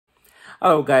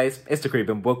Hello guys, it's the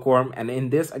Creeping Bookworm, and in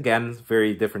this again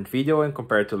very different video and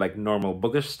compared to like normal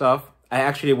bookish stuff, I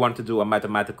actually want to do a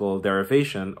mathematical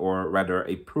derivation, or rather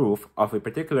a proof of a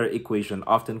particular equation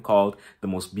often called the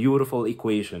most beautiful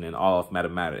equation in all of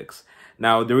mathematics.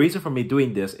 Now, the reason for me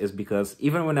doing this is because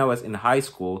even when I was in high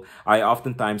school, I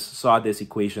oftentimes saw this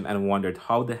equation and wondered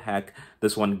how the heck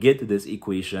does one get to this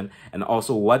equation, and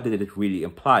also what did it really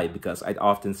imply, because I'd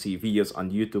often see videos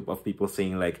on YouTube of people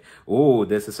saying like, oh,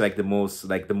 this is like the most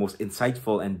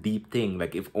insightful and deep thing,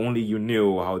 like if only you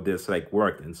knew how this like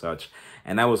worked and such.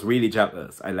 And I was really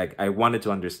jealous. I wanted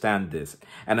to understand this.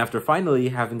 And after finally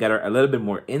having gathered a little bit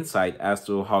more insight as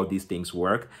to how these things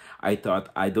work, I thought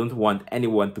I don't want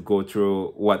anyone to go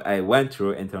through what I went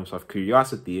through in terms of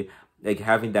curiosity, like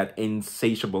having that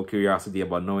insatiable curiosity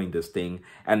about knowing this thing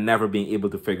and never being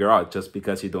able to figure out just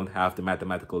because you don't have the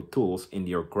mathematical tools in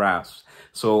your grasp.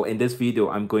 So in this video,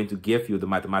 I'm going to give you the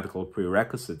mathematical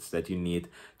prerequisites that you need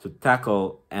to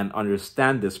tackle and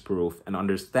understand this proof and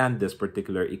understand this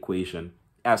particular equation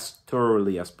as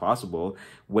thoroughly as possible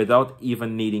without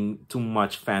even needing too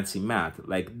much fancy math.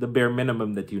 Like the bare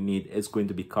minimum that you need is going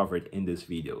to be covered in this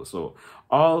video. So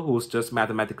all who's just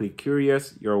mathematically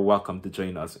curious, you're welcome to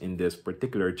join us in this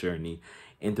particular journey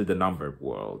into the number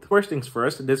world. First things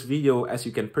first, this video, as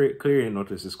you can clearly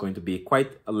notice, is going to be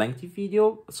quite a lengthy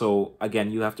video. So again,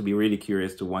 you have to be really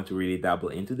curious to want to really dabble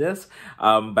into this.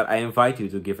 But I invite you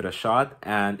to give it a shot,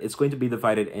 and it's going to be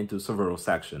divided into several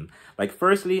sections. Like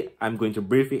firstly, I'm going to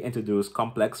briefly introduce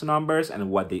complex numbers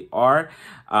and what they are.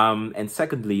 And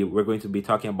secondly, we're going to be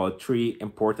talking about three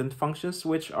important functions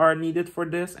which are needed for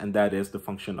this, and that is the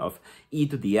function of e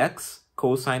to the x,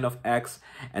 cosine of x,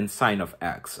 and sine of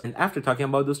x. And after talking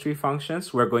about those three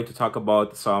functions, we're going to talk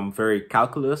about some very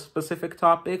calculus specific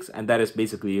topics, and that is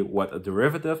basically what a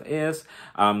derivative is,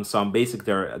 some basic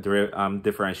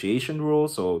differentiation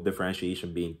rules, so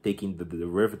differentiation being taking the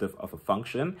derivative of a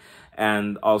function,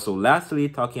 and also lastly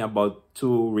talking about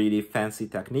two really fancy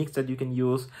techniques that you can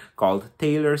use called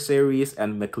Taylor series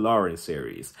and Maclaurin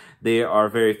series. They are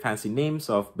very fancy names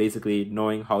of basically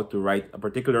knowing how to write a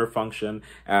particular function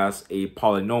as a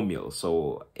polynomial,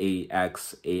 so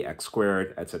ax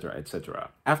squared, etc., etc.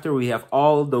 After we have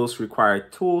all those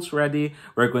required tools ready,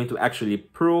 we're going to actually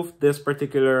prove this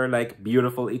particular like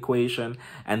beautiful equation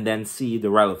and then see the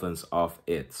relevance of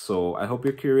it. So I hope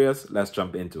you're curious. Let's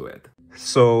jump into it.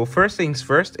 So first things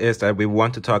first is that we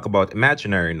want to talk about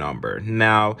imaginary number.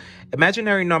 Now,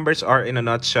 imaginary numbers are in a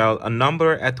nutshell a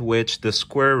number at which the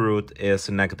square root is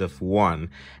 -1.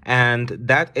 And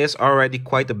that is already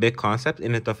quite a big concept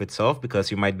in and of itself,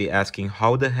 because you might be asking,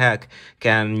 how the heck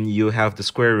can you have the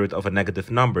square root of a negative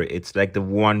number? It's like the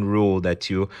one rule that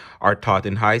you are taught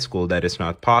in high school that is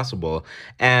not possible.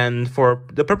 And for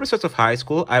the purposes of high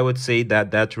school, I would say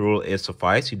that that rule is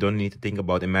suffice. You don't need to think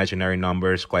about imaginary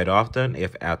numbers quite often,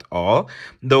 if at all.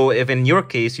 Though if in your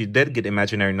case you did get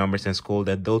imaginary numbers in school,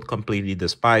 then don't completely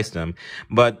despise them.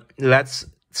 But let's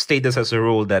state this as a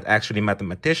rule that actually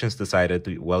mathematicians decided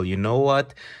to, well, you know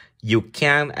what? You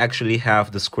can actually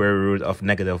have the square root of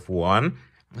 -1.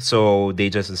 So they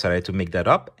just decided to make that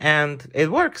up, and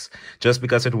it works just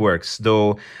because it works.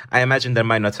 Though I imagine that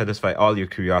might not satisfy all your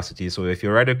curiosity. So if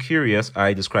you're rather curious,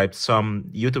 I described some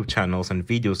YouTube channels and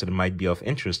videos that might be of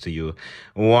interest to you.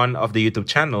 One of the YouTube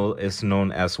channel is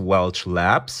known as Welch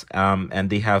Labs, and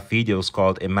they have videos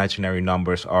called Imaginary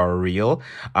Numbers Are Real,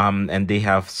 and they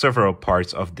have several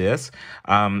parts of this.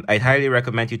 I'd highly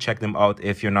recommend you check them out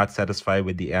if you're not satisfied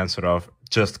with the answer of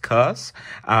just cuz,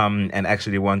 and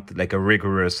actually want like a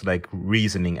rigorous like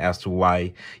reasoning as to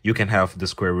why you can have the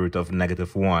square root of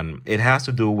 -1. It has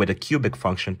to do with a cubic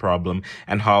function problem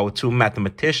and how two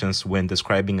mathematicians, when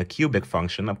describing a cubic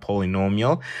function, a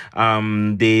polynomial,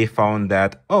 they found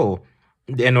that, oh,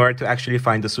 in order to actually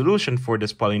find the solution for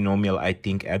this polynomial, I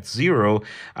think at 0,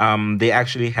 they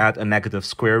actually had a negative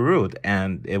square root,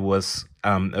 and it was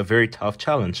a very tough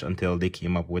challenge until they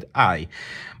came up with I.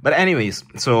 But anyways,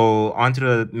 so on to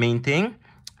the main thing.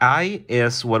 I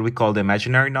is what we call the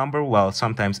imaginary number. Well,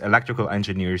 sometimes electrical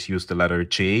engineers use the letter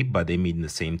J, but they mean the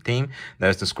same thing.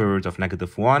 That's the square root of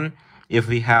 -1. If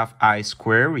we have I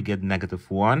squared, we get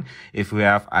 -1. If we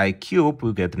have I cubed,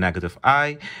 we get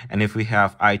 -I. And if we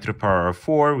have I to the power of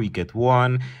 4, we get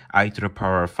 1. I to the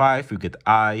power of 5, we get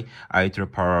I to the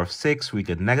power of 6, we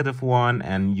get -1.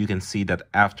 And you can see that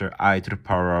after I to the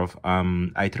power of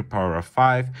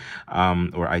 5,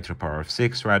 or I to the power of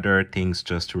 6 rather, things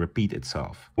just repeat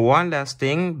itself. One last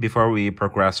thing before we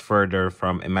progress further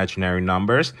from imaginary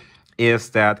numbers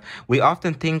is that we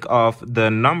often think of the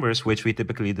numbers which we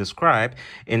typically describe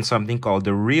in something called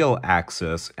the real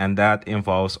axis, and that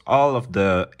involves all of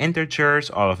the integers,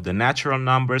 all of the natural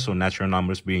numbers, so natural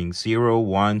numbers being 0,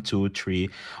 1, 2, 3,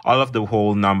 all of the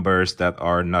whole numbers that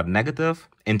are not negative,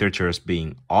 integers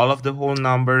being all of the whole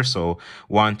numbers, so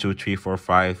 1, 2, 3, 4,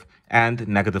 5, and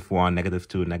 -1,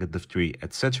 -2, -3,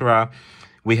 etc.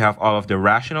 We have all of the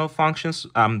rational functions,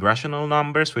 rational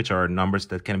numbers, which are numbers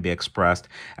that can be expressed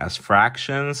as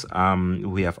fractions.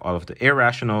 We have all of the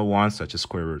irrational ones, such as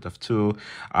square root of 2.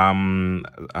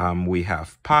 We have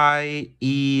pi,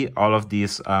 e, all of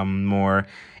these more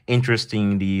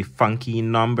interestingly funky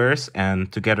numbers,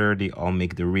 and together they all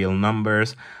make the real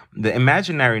numbers. The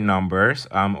imaginary numbers,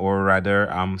 or rather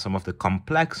some of the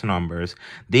complex numbers,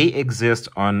 they exist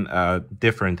on a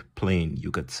different plane,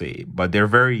 you could say, but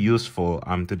they're very useful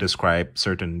to describe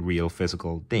certain real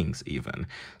physical things even.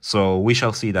 So we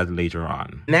shall see that later on.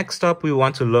 Next up, we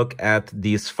want to look at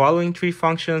these following three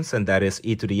functions, and that is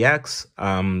e to the x,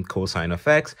 cosine of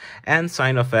x, and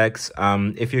sine of x.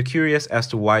 If you're curious as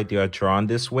to why they are drawn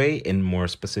this way in more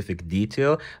specific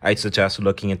detail, I'd suggest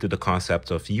looking into the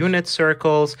concept of unit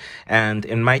circles. And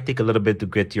it might take a little bit to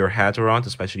get your head around,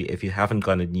 especially if you haven't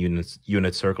gotten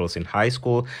unit circles in high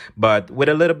school. But with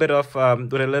a little bit of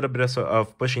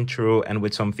pushing through and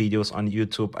with some videos on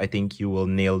YouTube, I think you will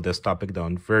nail this topic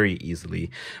down very easily.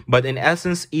 But in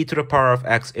essence, e to the power of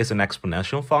x is an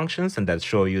exponential function, and that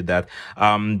show you that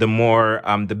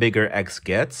the bigger x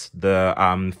gets, the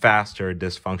faster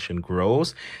this function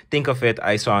grows. Think of it,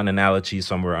 I saw an analogy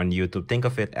somewhere on YouTube. Think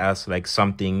of it as like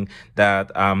something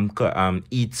that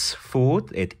eats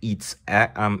food. It eats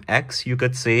x, you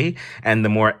could say, and the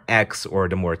more x, or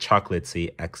the more chocolates, say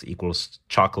x equals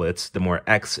chocolates, the more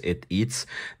x it eats,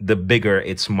 the bigger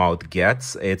its mouth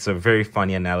gets. It's a very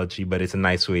funny analogy, but it's a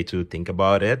nice way to think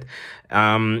about it.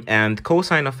 And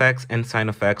cosine of x and sine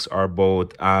of x are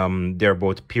both they're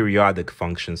both periodic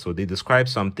functions, so they describe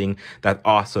something that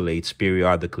oscillates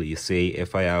periodically. Say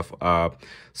if I have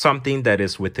something that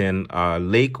is within a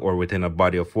lake or within a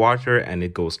body of water and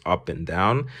it goes up and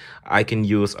down, I can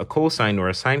use a cosine or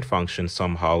a sine function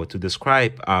somehow to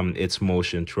describe its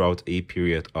motion throughout a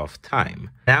period of time.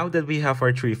 Now that we have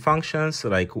our three functions,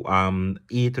 like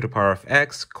e to the power of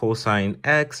x, cosine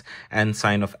x, and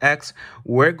sine of x,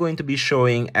 we're going to be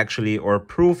showing actually, or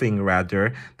proving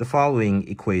rather, the following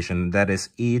equation, that is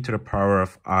e to the power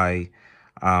of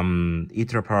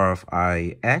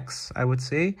ix, I would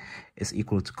say, is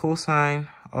equal to cosine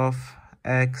of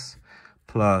x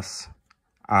plus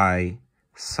I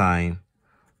sine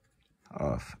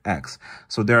of x.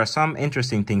 So there are some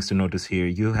interesting things to notice here.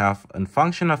 You have a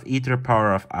function of e to the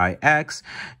power of ix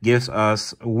gives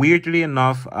us, weirdly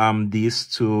enough, these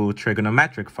two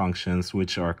trigonometric functions,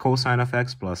 which are cosine of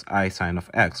x plus I sine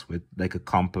of x, with like a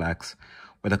complex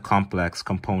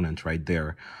component right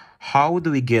there. How do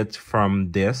we get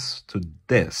from this to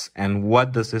this? And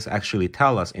what does this actually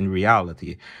tell us in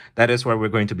reality? That is what we're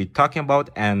going to be talking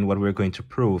about and what we're going to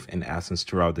prove in essence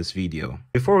throughout this video.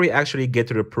 Before we actually get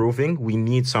to the proving, we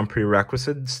need some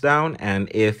prerequisites down. And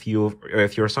if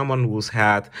you're someone who's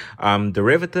had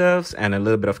derivatives and a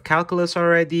little bit of calculus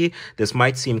already, this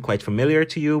might seem quite familiar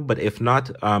to you. But if not,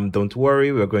 don't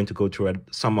worry, we're going to go through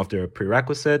some of the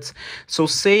prerequisites. So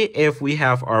say if we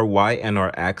have our y and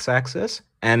our x-axis,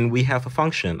 and we have a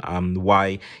function,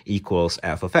 y equals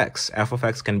f of x. F of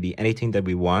x can be anything that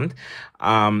we want.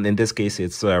 In this case,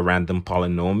 it's a random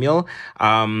polynomial.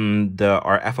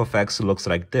 Our f of x looks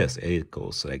like this. It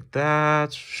goes like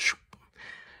that.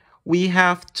 We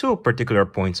have two particular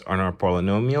points on our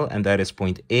polynomial, and that is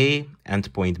point A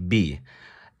and point B.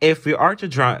 If we are to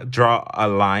draw a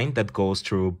line that goes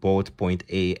through both point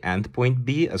A and point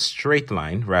B, a straight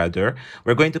line rather,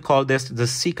 we're going to call this the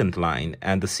secant line.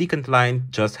 And the secant line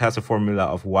just has a formula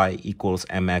of y equals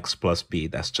mx plus b.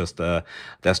 That's just a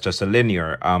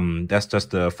linear, that's just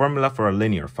the formula for a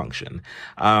linear function.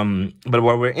 But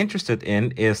what we're interested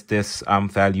in is this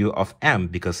value of m,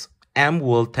 because m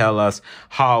will tell us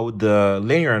how the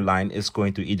linear line is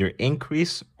going to either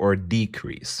increase or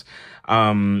decrease.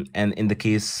 And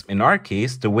in our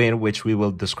case, the way in which we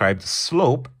will describe the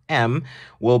slope, m,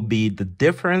 will be the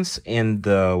difference in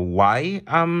the y,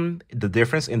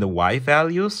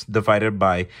 values divided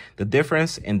by the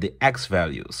difference in the x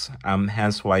values.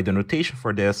 Hence why the notation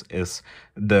for this is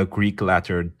the Greek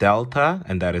letter delta,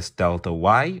 and that is delta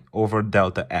y over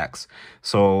delta x.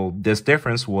 So this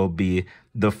difference will be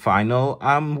the final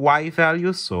y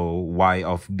value, so y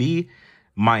of b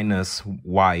minus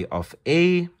y of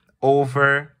a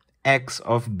over x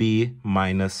of b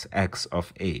minus x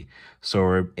of a. So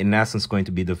we're in essence going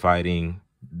to be dividing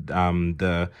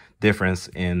the difference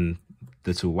in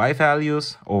the two y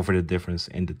values over the difference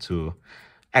in the two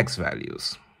x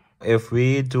values. If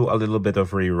we do a little bit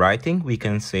of rewriting, we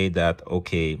can say that,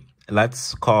 okay,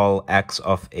 let's call x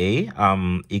of a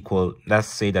let's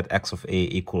say that x of a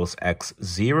equals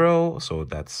x0. So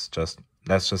let's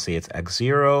just say it's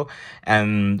x0,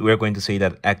 and we're going to say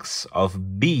that x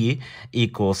of b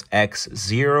equals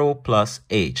x0 plus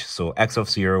h. So x of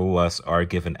 0 was our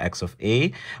given x of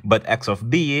a, but x of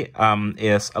b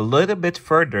is a little bit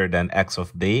further than x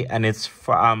of b, and it's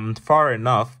far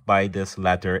enough by this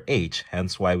letter h,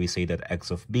 hence why we say that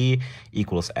x of b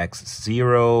equals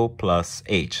x0 plus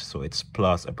h. So it's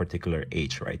plus a particular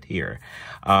h right here.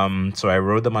 So I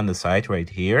wrote them on the side right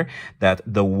here, that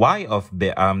the y of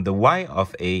b, the y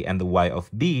of a and the y of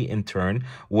b in turn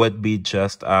would be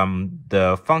just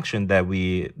the function that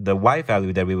the y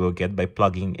value that we will get by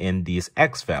plugging in these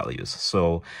x values.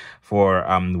 So for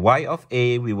y of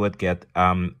a, we would get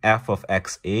f of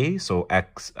xa, so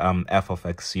f of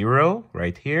x0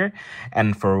 right here.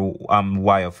 And for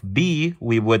y of b,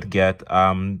 we would get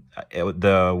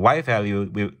the y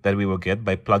value that we will get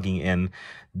by plugging in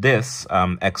this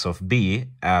x of b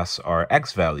as our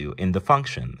x value in the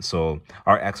function. So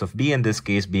our x of b in this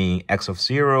case being x of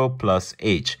 0 plus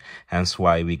h, hence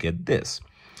why we get this.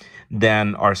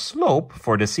 Then our slope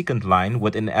for the secant line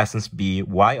would in essence be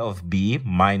y of b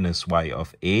minus y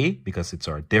of a, because it's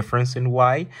our difference in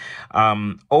y,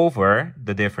 over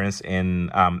the difference in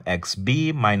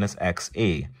xb minus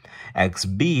xa.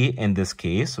 xb in this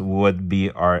case would be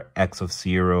our x of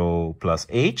 0 plus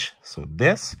h, so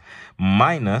this,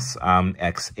 minus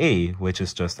xa, which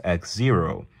is just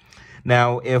x0.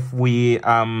 Now, if we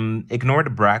ignore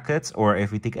the brackets, or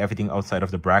if we take everything outside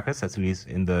of the brackets, at least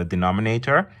in the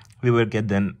denominator, we would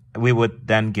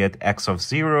then get x of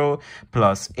 0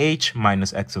 plus h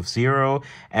minus x of 0,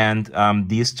 and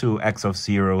these two x of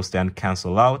 0s then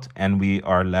cancel out, and we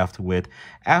are left with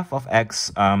f of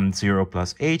x 0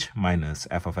 plus h minus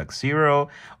f of x0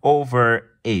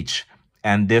 over h.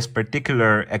 And this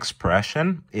particular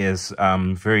expression is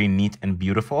very neat and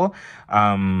beautiful,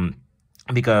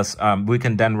 because we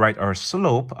can then write our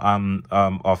slope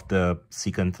of the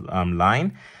secant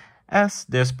line as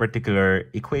this particular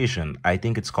equation. I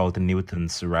think it's called the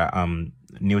Newton's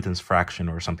fraction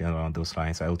or something along those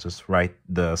lines. I'll just write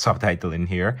the subtitle in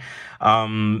here.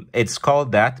 It's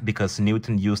called that because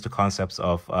Newton used the concepts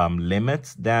of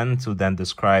limits to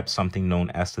describe something known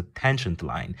as the tangent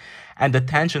line. And the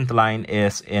tangent line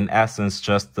is in essence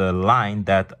just the line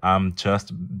that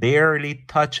just barely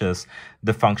touches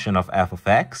the function of f of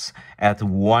x at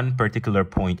one particular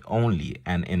point only.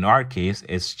 And in our case,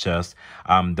 it's just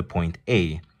the point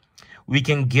A. We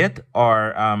can get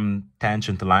our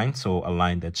tangent line, so a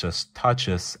line that just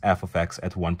touches f of x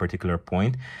at one particular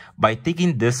point, by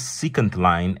taking this secant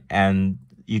line and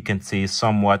you can say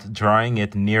somewhat drawing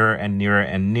it nearer and nearer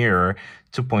and nearer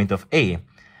to point of A.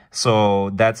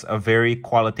 So that's a very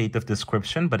qualitative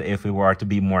description, but if we were to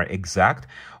be more exact,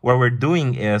 what we're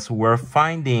doing is we're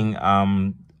finding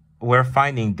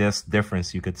this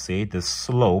difference, you could say, this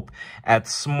slope, at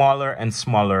smaller and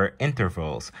smaller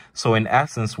intervals. So in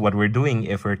essence, what we're doing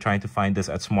if we're trying to find this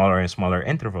at smaller and smaller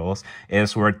intervals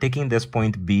is we're taking this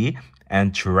point B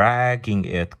and dragging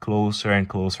it closer and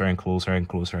closer and closer and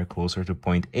closer and closer to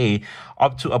point A,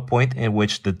 up to a point in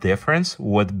which the difference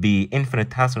would be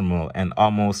infinitesimal and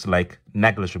almost like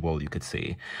negligible, you could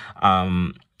say.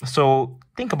 So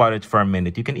think about it for a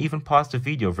minute. You can even pause the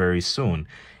video very soon.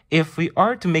 If we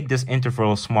are to make this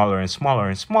interval smaller and smaller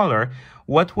and smaller,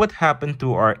 what would happen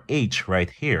to our h right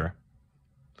here?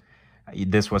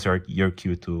 This was your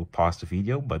cue to pause the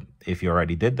video, but if you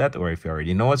already did that, or if you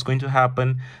already know what's going to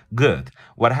happen, good.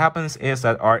 What happens is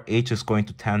that our h is going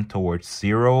to tend towards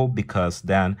 0, because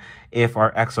then if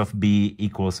our x of b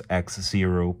equals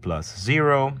x0 plus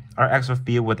 0, our x of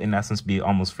b would in essence be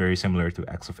almost very similar to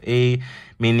x of a,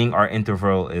 meaning our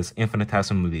interval is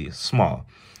infinitesimally small.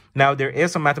 Now, there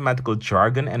is a mathematical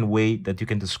jargon and way that you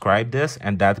can describe this,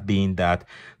 and that being that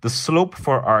the slope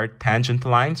for our tangent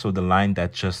line, so the line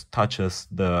that just touches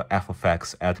the f of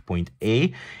x at point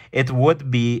A, it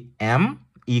would be m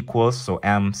equals, so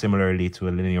m similarly to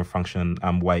a linear function,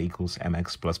 y equals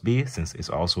mx plus b, since it's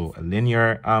also a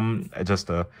linear, just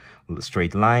a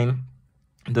straight line.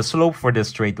 the slope for this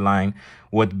straight line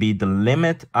would be the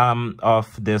limit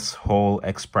of this whole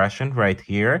expression right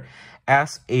here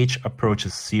as h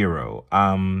approaches 0.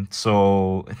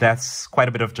 So that's quite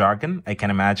a bit of jargon, I can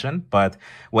imagine, but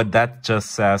what that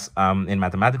just says in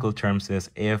mathematical terms is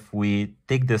if we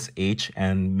take this h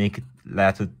and make it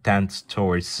latitude tends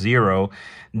towards 0,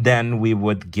 then we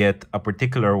would get a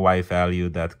particular y value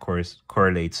that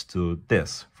correlates to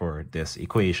this for this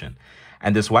equation.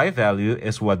 And this y value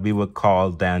is what we would call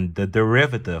then the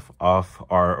derivative of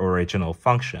our original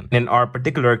function. In our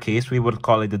particular case, we would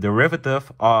call it the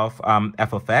derivative of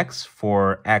f of x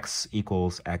for x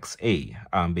equals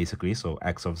xa, basically, so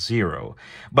x of 0.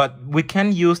 But we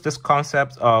can use this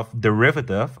concept of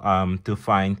derivative to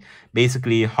find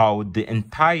basically how the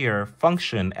entire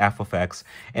function f of x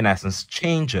in essence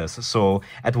changes. So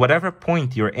at whatever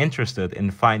point you're interested in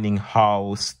finding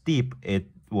how steep it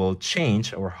will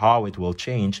change or how it will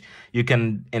change, you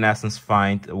can in essence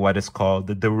find what is called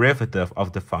the derivative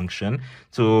of the function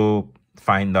to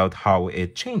find out how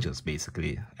it changes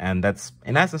basically. And that's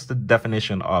in essence the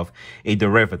definition of a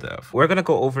derivative. We're going to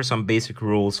go over some basic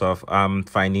rules of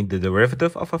finding the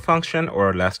derivative of a function,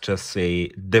 or let's just say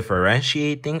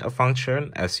differentiating a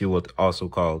function, as you would also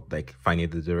call like finding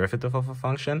the derivative of a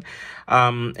function.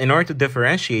 In order to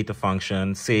differentiate a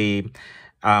function, say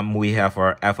we have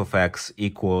our f of x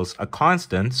equals a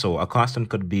constant. So a constant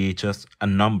could be just a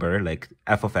number, like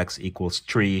f of x equals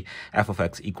 3, f of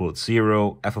x equals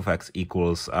 0, f of x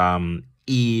equals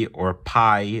e or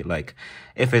pi. Like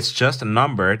if it's just a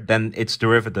number, then its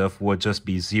derivative would just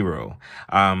be 0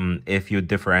 if you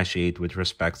differentiate with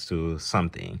respect to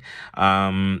something.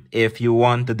 If you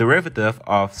want the derivative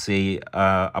of, say,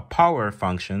 a power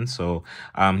function, so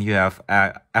you have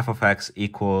f of x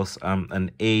equals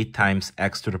an a times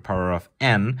x to the power of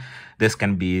n. This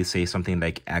can be, say, something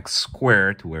like x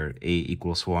squared, where a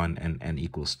equals 1 and n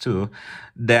equals 2.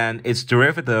 Then its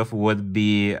derivative would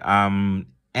be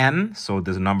n, so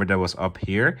the number that was up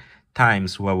here,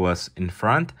 times what was in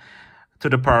front, to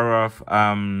the power of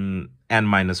n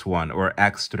minus 1, or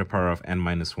x to the power of n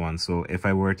minus 1. So if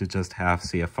I were to just have,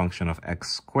 say, a function of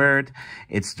x squared,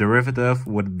 its derivative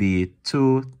would be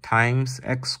 2 times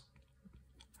x,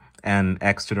 and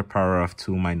x to the power of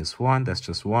 2 minus 1, that's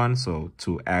just 1, so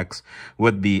 2x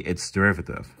would be its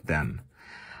derivative then.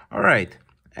 All right,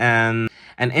 and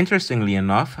interestingly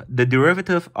enough, the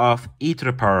derivative of e to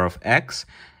the power of x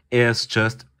is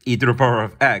just e to the power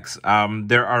of x.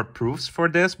 There are proofs for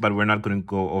this, but we're not going to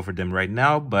go over them right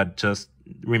now. But just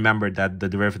remember that the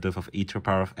derivative of e to the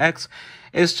power of x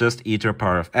is just e to the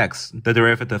power of x. The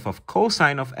derivative of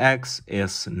cosine of x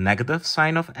is negative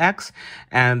sine of x,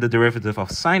 and the derivative of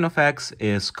sine of x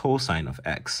is cosine of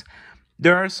x.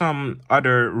 There are some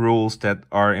other rules that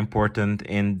are important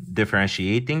in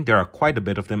differentiating. There are quite a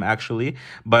bit of them actually,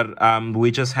 but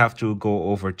we just have to go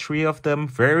over 3 of them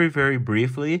very, very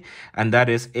briefly. And that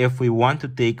is, if we want to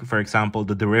take, for example,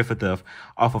 the derivative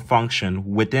of a function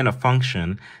within a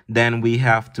function, then we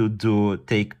have to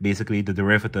take basically the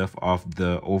derivative of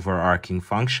the overarching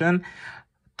function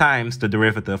times the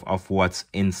derivative of what's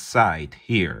inside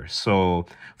here. So,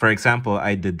 for example,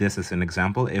 I did this as an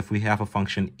example. If we have a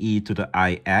function e to the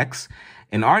ix,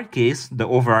 in our case, the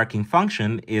overarching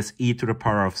function is e to the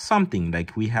power of something.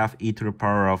 Like we have e to the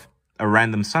power of a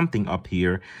random something up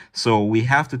here. So we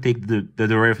have to take the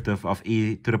derivative of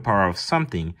e to the power of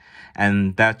something.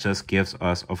 And that just gives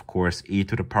us, of course, e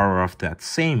to the power of that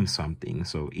same something.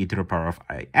 So e to the power of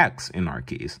ix in our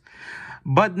case.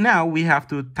 But now we have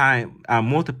to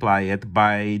multiply it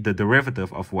by the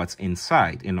derivative of what's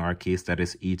inside. In our case, that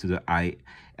is e to the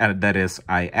that is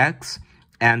ix.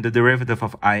 And the derivative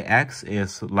of ix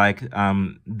is like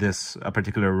this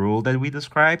particular rule that we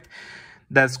described.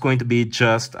 That's going to be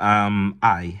just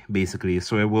I, basically.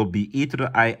 So it will be e to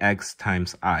the ix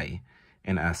times I,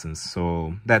 in essence.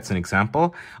 So that's an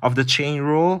example of the chain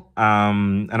rule.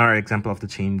 Another example of the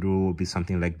chain rule will be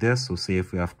something like this. So say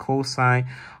if we have cosine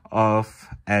of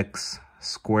x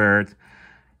squared,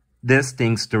 this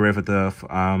thing's derivative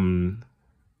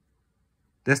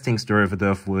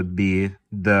would be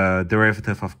the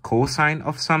derivative of cosine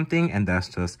of something, and that's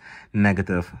just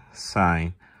negative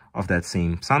sine of that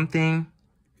same something,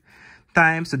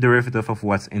 times the derivative of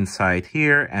what's inside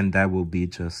here, and that will be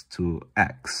just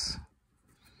 2x.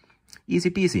 Easy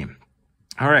peasy.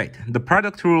 All right, the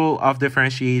product rule of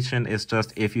differentiation is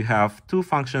just if you have two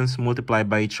functions multiplied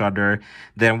by each other,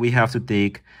 then we have to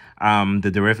take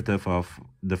the derivative of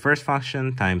the first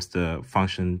function times the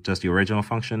function, just the original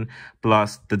function,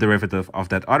 plus the derivative of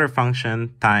that other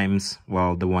function times,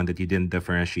 well, the one that you didn't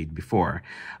differentiate before.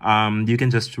 You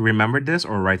can just remember this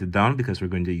or write it down because we're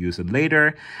going to use it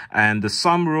later. And the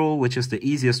sum rule, which is the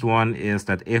easiest one, is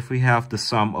that if we have the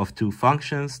sum of two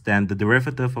functions, then the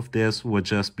derivative of this would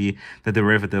just be the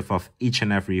derivative of each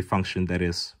and every function that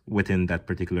is within that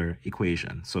particular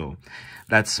equation. So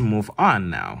let's move on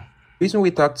now. The reason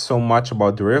we talked so much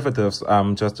about derivatives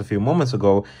just a few moments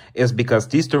ago is because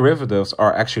these derivatives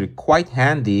are actually quite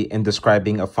handy in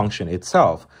describing a function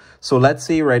itself. So let's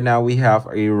say right now we have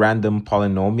a random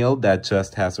polynomial that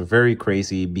just has a very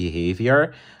crazy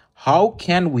behavior. How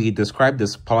can we describe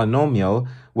this polynomial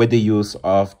with the use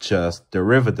of just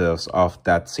derivatives of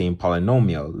that same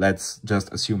polynomial? Let's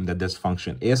just assume that this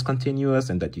function is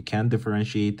continuous and that you can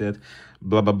differentiate it,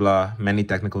 blah, blah, blah, many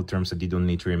technical terms that you don't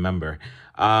need to remember.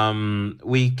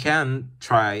 We can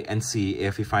try and see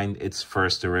if we find its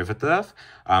first derivative.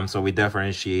 So we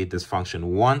differentiate this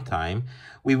function one time.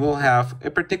 We will have a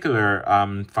particular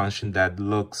function that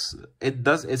looks,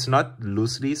 it's not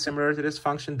loosely similar to this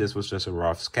function. This was just a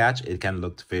rough sketch. It can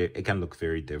look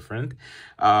very different.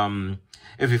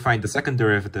 If we find the second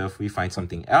derivative, we find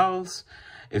something else.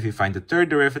 If we find the third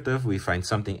derivative, we find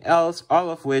something else, all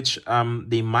of which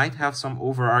they might have some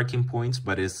overarching points,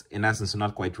 but is in essence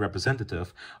not quite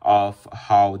representative of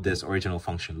how this original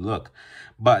function looked.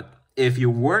 But if you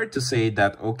were to say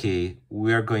that, okay,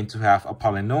 we're going to have a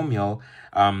polynomial,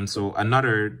 so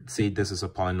say this is a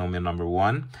polynomial number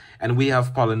 1, and we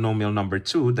have polynomial number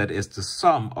 2 that is the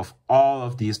sum of all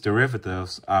of these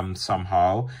derivatives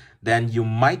somehow, then you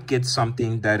might get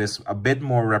something that is a bit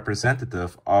more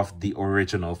representative of the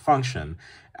original function.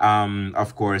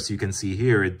 Of course, you can see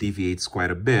here it deviates quite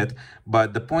a bit,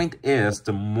 but the point is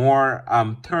the more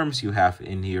terms you have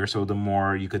in here, so the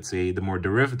more, you could say, the more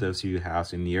derivatives you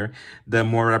have in here, the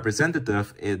more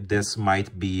representative this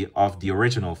might be of the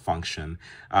original function.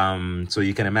 So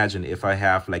you can imagine if I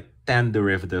have like 10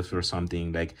 derivatives or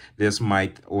something, like this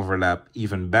might overlap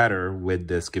even better with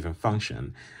this given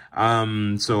function.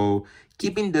 So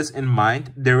keeping this in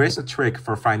mind, there is a trick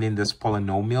for finding this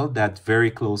polynomial that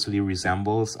very closely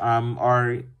resembles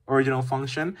our original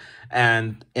function.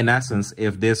 And in essence,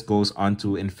 if this goes on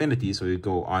to infinity, so you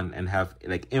go on and have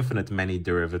like infinite many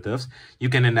derivatives, you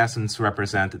can in essence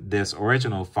represent this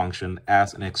original function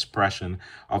as an expression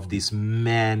of these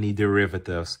many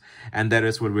derivatives. And that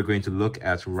is what we're going to look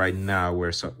at right now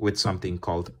with something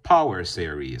called power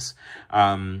series.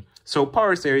 So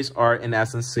power series are, in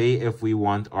essence, say if we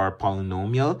want our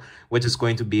polynomial, which is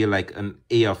going to be like an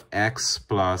a of x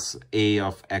plus a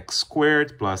of x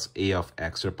squared plus a of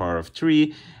x to the power of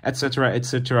 3, etc.,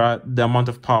 etc. The amount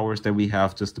of powers that we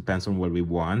have just depends on what we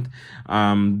want.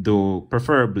 Though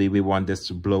preferably we want this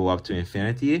to blow up to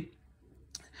infinity.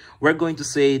 We're going to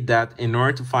say that in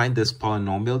order to find this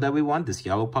polynomial that we want, this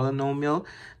yellow polynomial,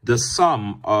 the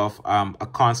sum of a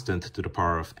constant to the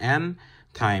power of n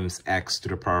times x to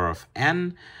the power of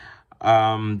n,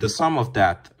 the sum of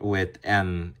that with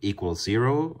n equals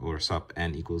 0 or sub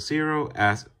n equals 0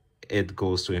 as it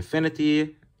goes to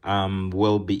infinity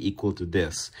will be equal to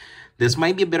this. This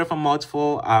might be a bit of a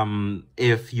mouthful.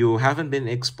 If you haven't been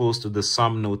exposed to the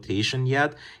sum notation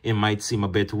yet, it might seem a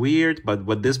bit weird, but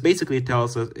what this basically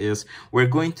tells us is we're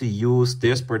going to use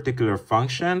this particular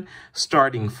function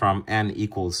starting from n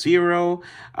equals 0,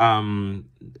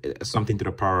 something to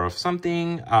the power of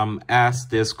something, as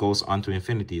this goes on to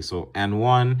infinity. So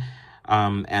n1,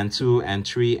 n2,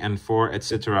 n3, n4,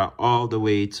 etc., all the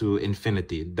way to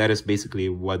infinity. That is basically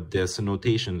what this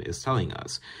notation is telling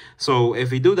us. So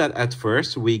if we do that at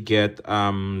first, we get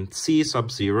c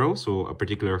sub 0, so a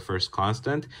particular first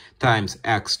constant, times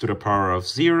x to the power of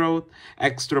 0.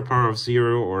 X to the power of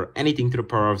 0 or anything to the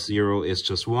power of 0 is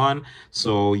just 1,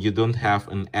 so you don't have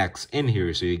an x in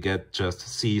here, so you get just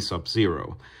c sub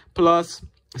 0, plus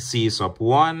c sub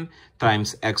 1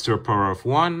 times x to the power of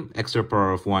 1. X to the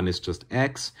power of 1 is just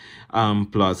x,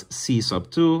 plus c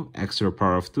sub 2, x to the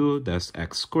power of 2, that's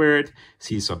x squared,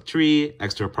 c sub 3,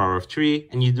 x to the power of 3,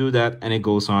 and you do that and it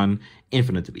goes on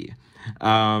infinitely.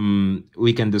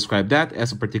 We can describe that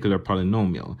as a particular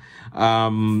polynomial.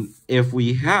 If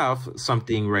we have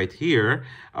something right here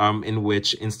in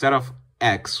which instead of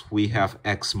x, we have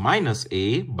x minus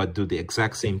a, but do the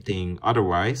exact same thing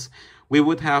otherwise, we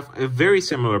would have a very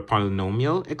similar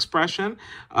polynomial expression,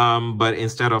 but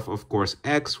instead of course,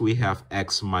 x, we have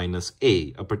x minus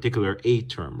a particular a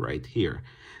term right here.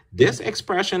 This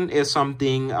expression is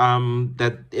something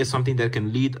that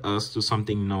can lead us to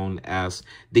something known as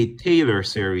the Taylor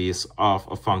series of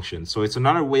a function. So it's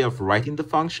another way of writing the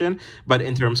function, but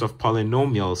in terms of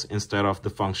polynomials instead of the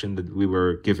function that we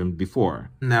were given before.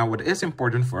 Now, what is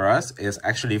important for us is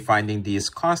actually finding these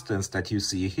constants that you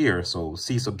see here. So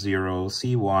c sub 0,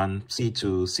 c1,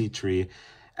 c2, c3,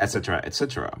 etc.,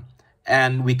 etc.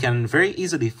 And we can very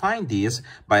easily find these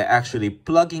by actually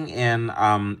plugging in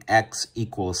x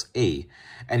equals a.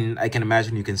 And I can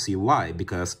imagine you can see why,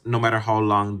 because no matter how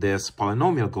long this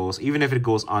polynomial goes, even if it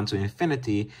goes on to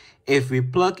infinity, if we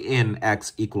plug in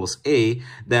x equals a,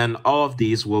 then all of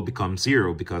these will become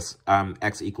 0, because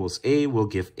x equals a will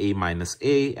give a minus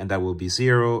a, and that will be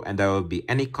 0, and that will be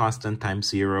any constant times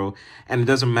 0. And it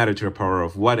doesn't matter to the power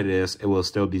of what it is, it will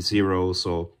still be 0.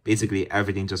 So basically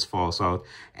everything just falls out,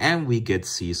 and we get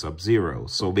c sub 0.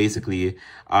 So basically,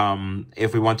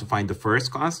 if we want to find the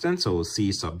first constant, so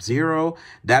c sub 0,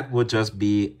 that would just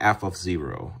be f of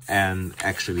 0. And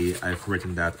actually, I've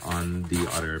written that on the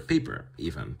other paper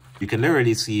even. You can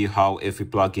literally see how if we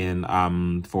plug in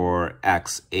for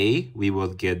xa, we will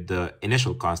get the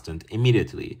initial constant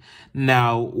immediately.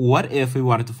 Now, what if we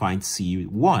wanted to find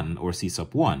c1 or c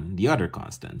sub 1, the other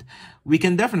constant? We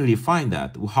can definitely find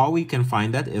that. How we can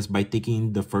find that is by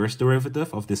taking the first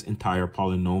derivative of this entire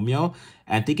polynomial,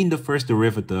 and taking the first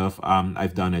derivative,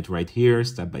 I've done it right here,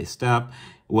 step by step,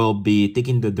 will be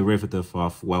taking the derivative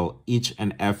of, well, each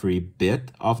and every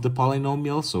bit of the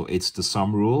polynomial. So it's the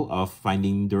sum rule of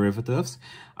finding derivatives.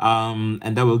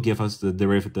 And that will give us the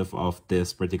derivative of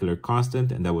this particular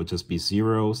constant, and that would just be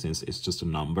 0 since it's just a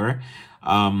number,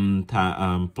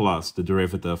 plus the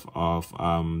derivative of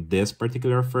this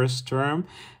particular first term.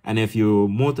 And if you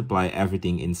multiply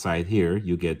everything inside here,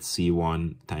 you get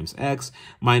c1 times x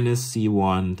minus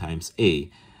c1 times a.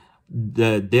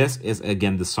 This is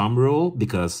again the sum rule,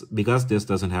 because this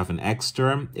doesn't have an x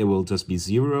term, it will just be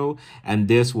 0, and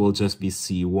this will just be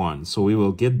c1. So we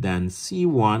will get then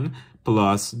c1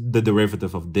 plus the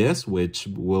derivative of this, which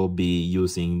will be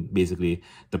using basically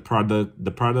the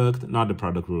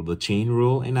chain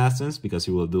rule in essence, because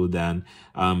you will do then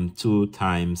 2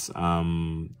 times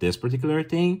this particular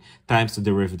thing times the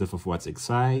derivative of what's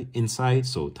inside,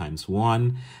 so times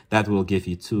 1. That will give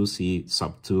you 2c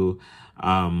sub 2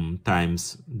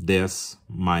 times this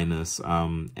minus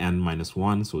n minus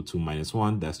 1, so 2 minus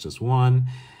 1, that's just 1.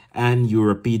 And you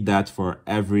repeat that for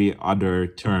every other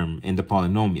term in the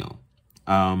polynomial.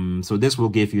 So this will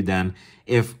give you then,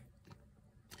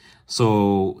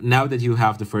 so now that you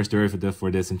have the first derivative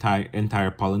for this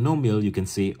entire polynomial, you can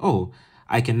say, oh,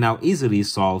 I can now easily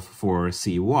solve for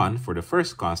c1, for the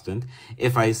first constant,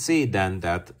 if I say then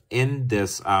that in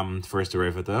this first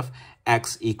derivative,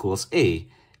 x equals a.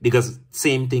 Because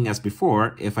same thing as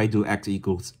before, if I do x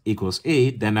equals a,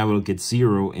 then I will get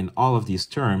 0 in all of these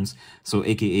terms. So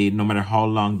aka, no matter how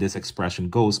long this expression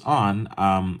goes on,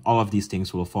 all of these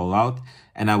things will fall out,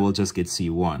 and I will just get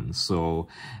c1. So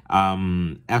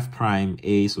f prime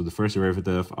a, so the first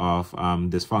derivative of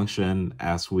this function,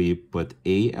 as we put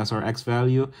a as our x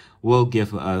value, will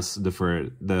give us the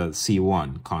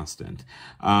c1 constant.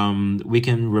 We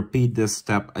can repeat this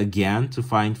step again to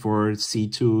find for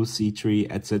c2, c3,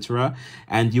 etc.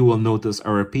 And you will notice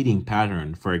a repeating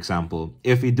pattern. For example,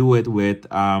 if we do it with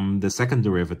the second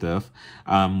derivative,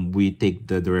 we take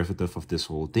the derivative of this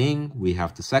whole thing, we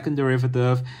have the second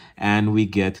derivative, and we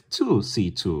get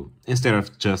 2c2 instead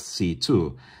of just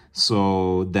c2.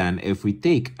 So then if we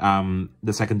take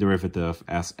the second derivative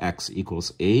as x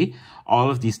equals a,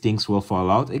 all of these things will fall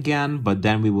out again, but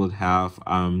then we will have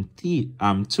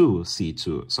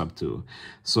 2c2 sub 2.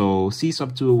 So c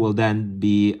sub 2 will then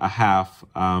be a half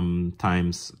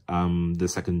times the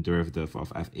second derivative of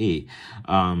fa.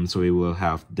 So we will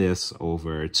have this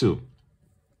over 2.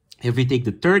 If we take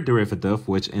the third derivative,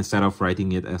 which instead of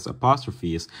writing it as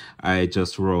apostrophes, I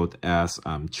just wrote as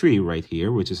 3 right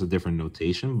here, which is a different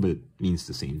notation, but means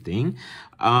the same thing.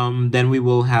 Then we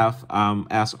will have,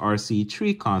 as our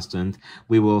C3 constant,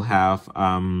 we will have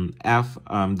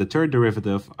the third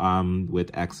derivative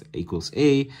with x equals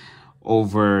a,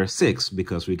 over 6,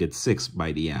 because we get 6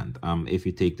 by the end, if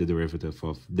you take the derivative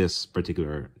of this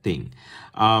particular thing.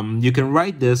 You can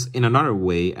write this in another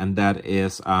way, and that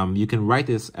is, you can write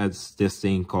this as this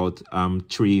thing called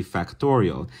 3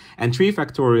 factorial. And 3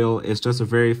 factorial is just a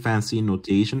very fancy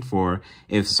notation for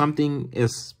if something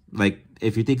is like,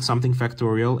 if you take something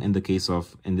factorial, in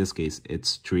this case,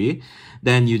 it's 3,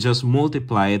 then you just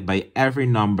multiply it by every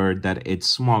number that it's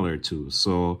smaller to.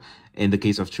 So in the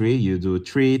case of 3, you do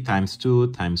 3 times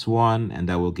 2 times 1, and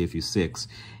that will give you 6.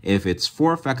 If it's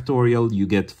 4 factorial, you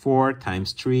get 4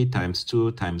 times 3 times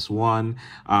 2 times 1.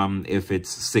 If it's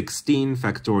 16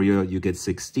 factorial, you get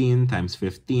 16 times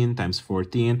 15 times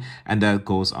 14, and that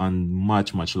goes on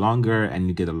much, much longer, and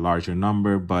you get a larger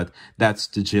number, but that's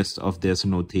the gist of this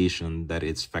notation, that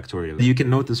it's factorial. You can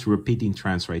notice repeating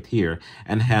trends right here,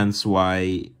 and hence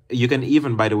why you can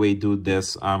even, by the way, do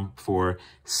this for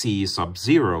C sub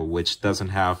 0, which doesn't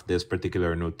have this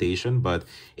particular notation. But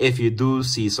if you do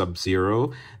C sub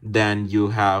 0, then you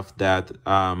have that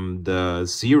the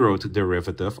zeroth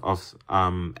derivative of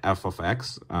f of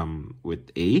x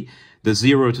with a. The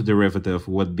zeroth derivative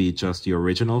would be just the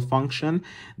original function.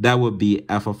 That would be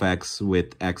f of x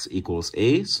with x equals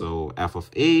a, so f of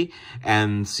a.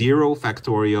 And 0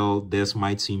 factorial, this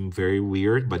might seem very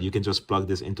weird, but you can just plug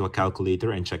this into a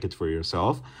calculator and check it for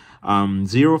yourself.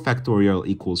 0 factorial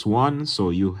equals 1, so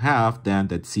you have then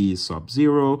that c sub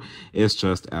 0 is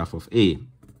just f of a.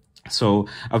 So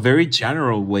a very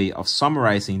general way of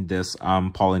summarizing this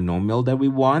polynomial that we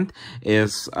want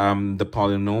is the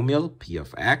polynomial p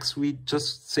of x, we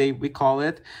call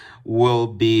it, will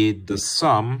be the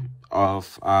sum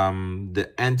of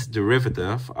the nth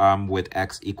derivative with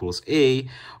x equals a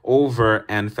over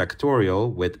n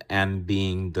factorial, with n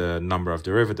being the number of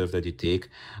derivative that you take,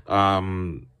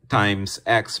 times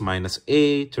x minus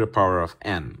a to the power of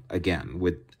n, again,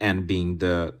 with n being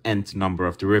the nth number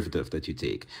of derivative that you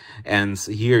take. And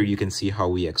here you can see how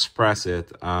we express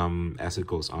it as it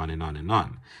goes on and on and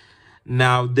on.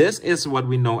 Now, this is what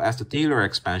we know as the Taylor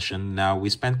expansion. Now, we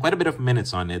spent quite a bit of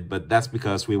minutes on it, but that's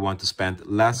because we want to spend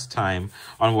less time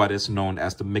on what is known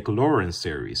as the Maclaurin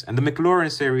series. And the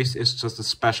Maclaurin series is just a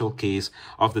special case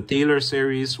of the Taylor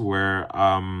series where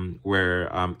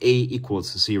a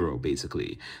equals 0,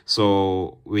 basically.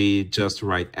 So we just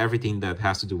write everything that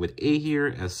has to do with a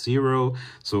here as 0.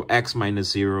 So x minus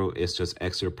 0 is just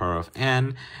x to the power of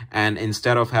n. And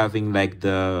instead of having like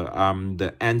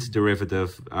the nth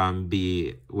derivative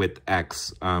be with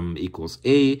x equals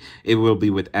a, it will be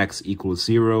with x equals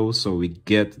 0. So we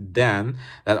get then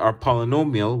that our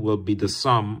polynomial will be the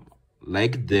sum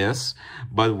like this,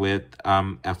 but with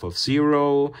f of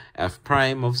 0, f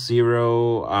prime of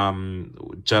 0,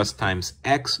 just times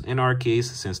x in our case,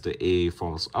 since the a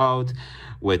falls out,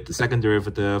 with the second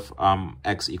derivative,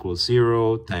 x equals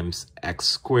 0 times x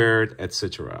squared,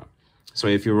 etc. So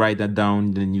if you write that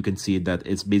down, then you can see that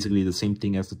it's basically the same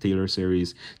thing as the Taylor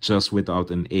series, just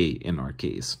without an a in our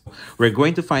case. We're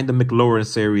going to find the Maclaurin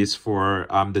series for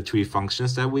the three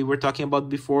functions that we were talking about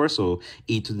before. So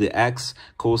e to the x,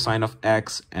 cosine of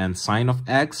x, and sine of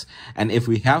x. And if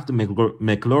we have the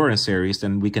Maclaurin series,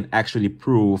 then we can actually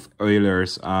prove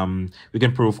Euler's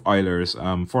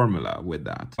formula with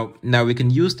that. Now we can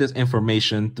use this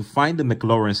information to find the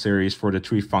Maclaurin series for the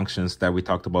three functions that we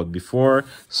talked about before.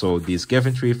 So these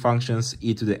given three functions,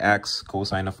 e to the x,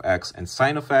 cosine of x, and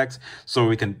sine of x, so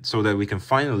that we can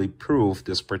finally prove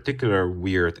this particular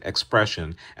weird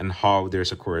expression and how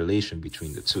there's a correlation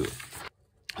between the two.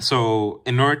 So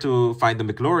in order to find the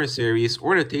Maclaurin series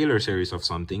or the Taylor series of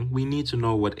something, we need to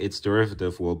know what its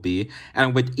derivative will be.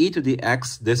 And with e to the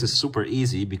x, this is super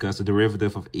easy because the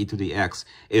derivative of e to the x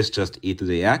is just e to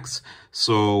the x.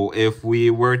 So if we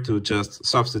were to just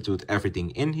substitute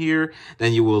everything in here,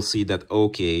 then you will see that,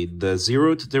 okay, the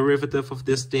zeroth derivative of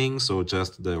this thing, so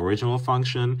just the original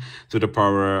function to the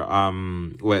power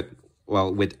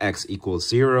with x equals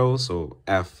 0, so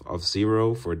f of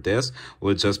 0 for this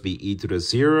will just be e to the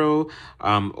 0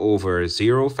 over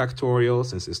 0 factorial,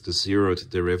 since it's the zeroth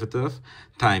derivative,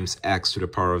 times x to the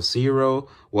power of 0.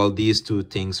 Well, these two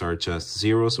things are just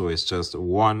 0, so it's just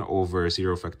 1 over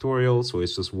 0 factorial, so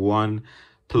it's just 1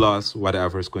 plus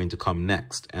whatever is going to come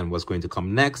next. And what's going to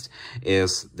come next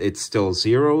is it's still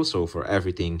 0. So for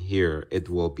everything here, it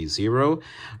will be 0.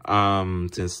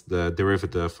 Since the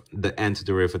derivative, the nth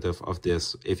derivative of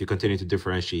this, if you continue to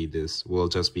differentiate this, will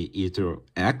just be e to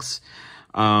x.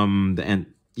 And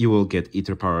you will get e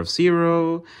to the power of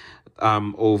 0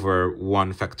 over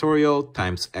 1 factorial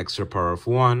times x to the power of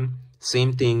 1.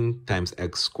 Same thing times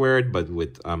x squared, but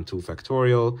with 2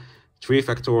 factorial, 3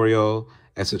 factorial,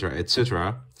 etc.,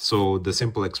 etc. So the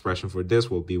simple expression for this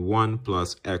will be 1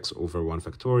 plus x over 1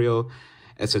 factorial,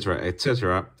 etc.,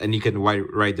 etc. And you can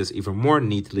write this even more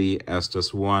neatly as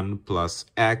just 1 plus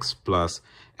x plus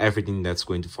everything that's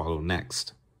going to follow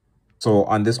next. So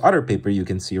on this other paper, you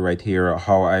can see right here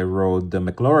how I wrote the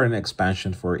Maclaurin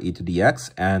expansion for e to the x.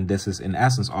 And this is in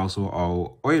essence also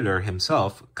how Euler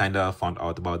himself kind of found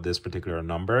out about this particular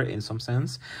number in some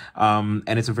sense. And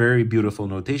it's a very beautiful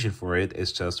notation for it.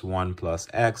 It's just 1 plus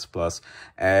x plus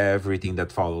everything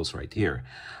that follows right here.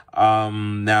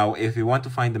 Now, if you want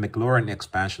to find the Maclaurin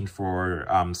expansion for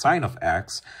sine of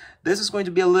x, this is going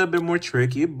to be a little bit more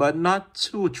tricky, but not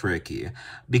too tricky,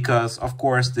 because of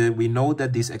course we know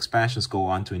that these expansions go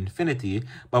on to infinity.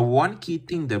 But one key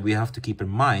thing that we have to keep in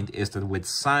mind is that with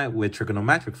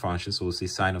trigonometric functions, so we'll see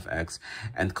sine of x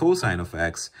and cosine of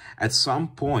x, at some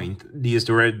point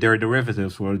their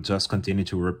derivatives will just continue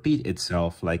to repeat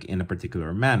itself, like in a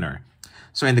particular manner.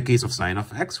 So in the case of sine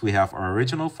of x, we have our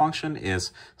original function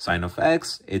is sine of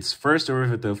x. Its first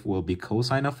derivative will be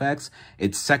cosine of x.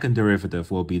 Its second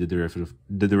derivative will be the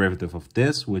derivative of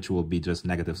this, which will be just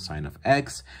negative sine of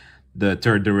x. The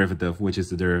third derivative, which is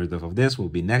the derivative of this, will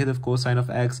be negative cosine of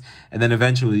x. And then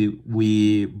eventually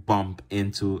we bump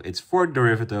into its fourth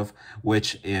derivative,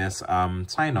 which is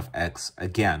sine of x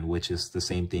again, which is the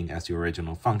same thing as the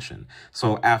original function.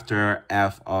 So after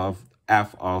f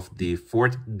of the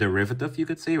fourth derivative, you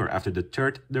could say, or after the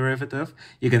third derivative,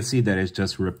 you can see that it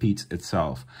just repeats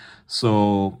itself.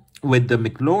 So with the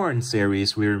Maclaurin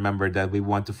series, we remember that we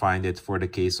want to find it for the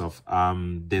case of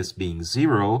this being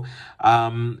 0,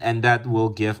 and that will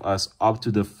give us up to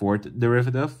the fourth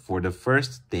derivative. For the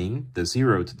first thing, the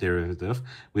 0th derivative,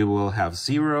 we will have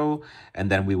 0, and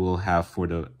then we will have for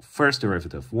the first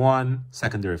derivative 1,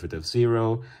 second derivative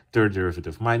 0, third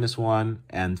derivative -1,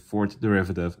 and fourth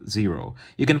derivative 0.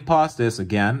 You can pause this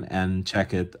again and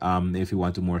check it if you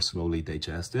want to more slowly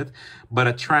digest it. But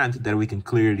a trend that we can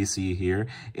clearly see here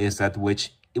is that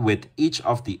with each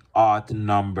of the odd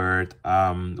numbered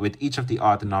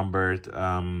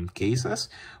cases,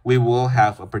 we will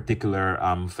have a particular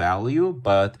value,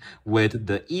 but with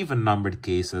the even numbered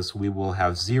cases, we will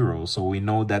have 0. So we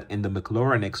know that in the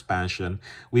Maclaurin expansion,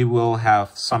 we will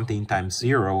have something times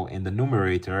 0 in the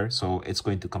numerator, so it's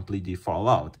going to completely fall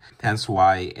out. Hence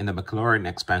why in the Maclaurin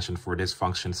expansion for this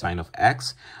function sine of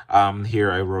x,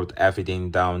 here I wrote everything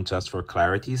down just for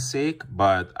clarity's sake,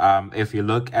 but if you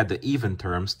look at the even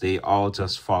terms, they all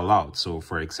just fall out. So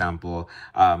for example,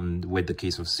 with the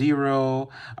case of 0,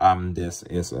 this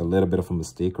is a little bit of a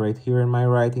mistake right here in my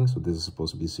writing. So this is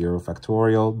supposed to be 0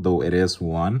 factorial, though it is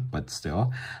 1, but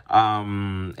still.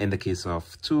 In the case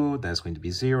of 2, that's going to be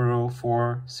 0,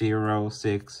 4, 0,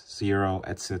 6, 0,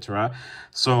 etc.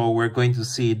 So we're going to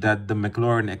see that the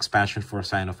Maclaurin expansion for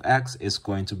sine of x is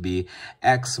going to be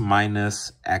x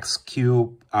minus x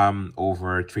cubed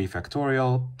over 3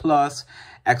 factorial plus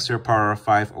x to the power of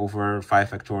 5 over 5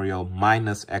 factorial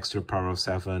minus x to the power of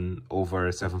 7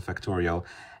 over 7 factorial,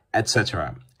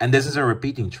 etc. And this is a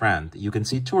repeating trend. You can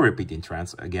see two repeating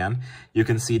trends again. You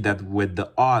can see that with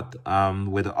the odd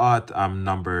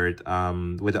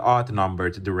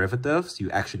numbered derivatives, you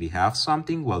actually have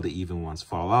something while the even ones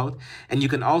fall out. And you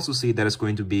can also see that it's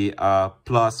going to be a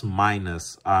plus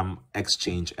minus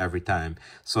exchange every time.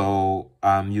 So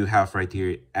you have right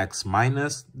here x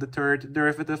minus the third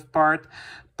derivative part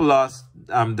plus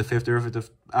the fifth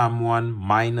derivative one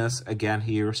minus again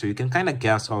here. So you can kind of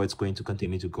guess how it's going to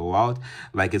continue to go out.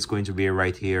 Like it's going to be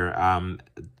right here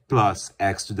plus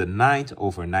x to the 9th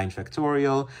over 9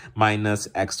 factorial minus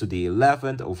x to the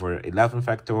 11th over 11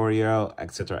 factorial,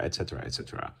 etc., etc.,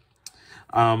 etc.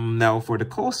 Now for the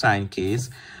cosine case,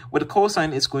 with the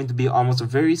cosine, it's going to be almost a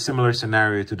very similar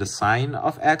scenario to the sine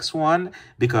of x1,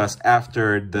 because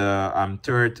after the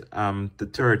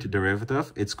third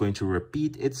derivative, it's going to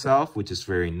repeat itself, which is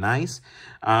very nice.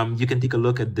 You can take a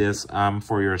look at this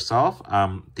for yourself.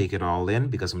 Take it all in,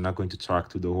 because I'm not going to talk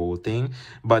to the whole thing.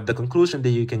 But the conclusion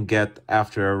that you can get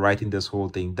after writing this whole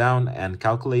thing down and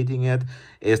calculating it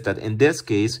is that in this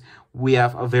case, we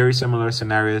have a very similar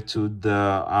scenario to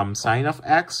the sine of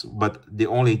x, but the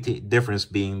only difference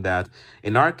being that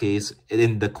in our case,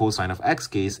 in the cosine of x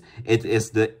case, it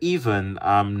is the even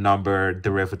number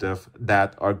derivative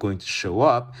that are going to show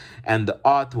up and the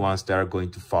odd ones that are going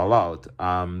to fall out.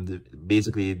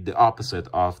 Basically the opposite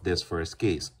of this first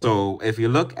case. So if you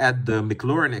look at the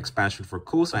Maclaurin expansion for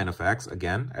cosine of x,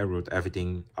 again, I wrote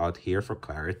everything out here for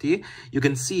clarity. You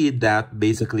can see that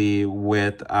basically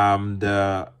with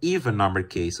the even numbered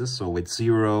cases, so with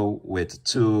 0, with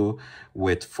 2,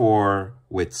 with 4,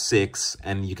 with 6,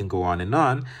 and you can go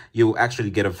on, you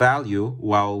actually get a value,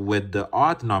 while with the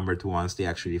odd numbered ones, they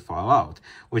actually fall out,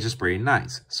 which is pretty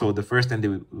nice. So the first thing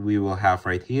that we will have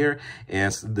right here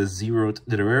is the 0th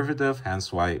derivative,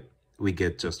 hence why we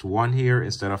get just 1 here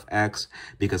instead of x,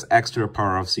 because x to the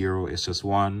power of 0 is just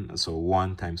 1. So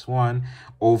 1 times 1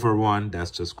 over 1,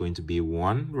 that's just going to be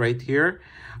 1 right here,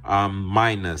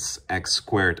 minus x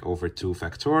squared over 2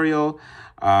 factorial,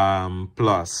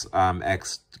 plus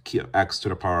x to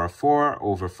the power of 4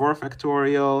 over 4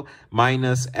 factorial,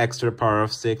 minus x to the power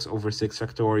of 6 over 6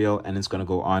 factorial, and it's going to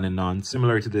go on and on.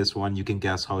 Similar to this one, you can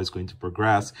guess how it's going to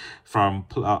progress from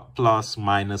plus,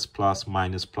 minus, plus,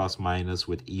 minus, plus, minus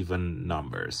with even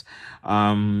numbers.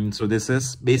 So this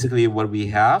is basically what we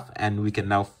have, and we can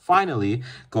now finally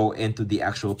go into the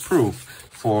actual proof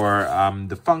for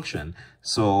the function.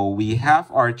 So we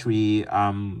have our three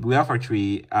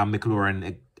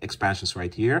Maclaurin expansions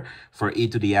right here for e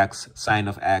to the x, sine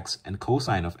of x, and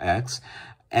cosine of x.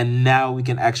 And now we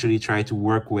can actually try to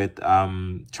work with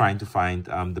trying to find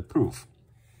the proof.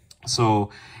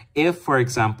 So if, for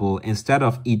example, instead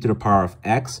of e to the power of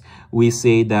x, we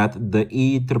say that the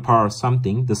e to the power of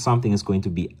something, the something is going to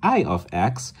be I of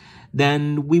x,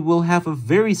 then we will have a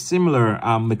very similar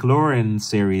Maclaurin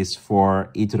series for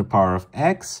e to the power of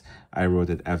x. I wrote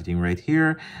it everything right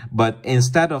here, but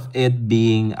instead of it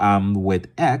being with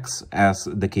x, as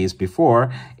the case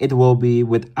before, it will be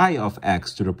with I of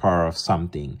x to the power of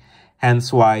something.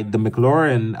 Hence why the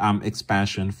Maclaurin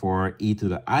expansion for e to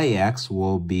the ix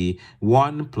will be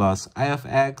 1 plus I of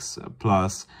x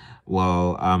plus,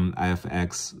 well, I of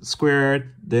x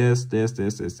squared, this,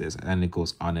 and it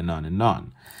goes on and on and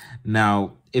on.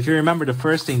 Now, if you remember the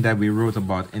first thing that we wrote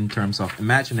about in terms of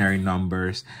imaginary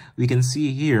numbers, we can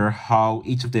see here how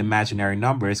each of the imaginary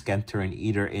numbers can turn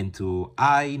either into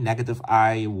I, negative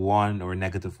I, 1, or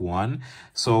negative 1.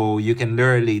 So you can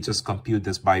literally just compute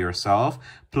this by yourself,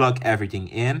 plug everything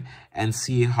in, and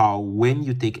see how when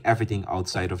you take everything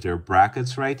outside of their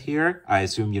brackets right here, I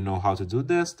assume you know how to do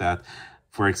this, that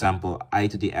for example, I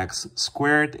to the x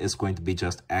squared is going to be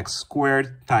just x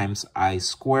squared times I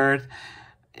squared.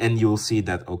 And you'll see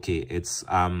that, okay, it's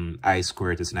I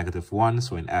squared is negative 1.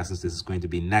 So in essence, this is going to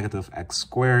be negative x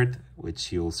squared,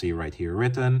 which you'll see right here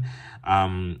written.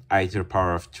 I to the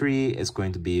power of 3 is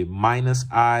going to be minus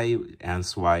I, and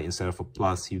so why instead of a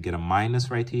plus, you get a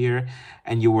minus right here.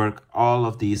 And you work all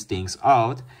of these things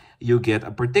out, you get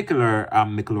a particular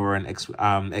Maclaurin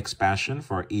expansion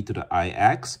for e to the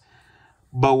ix.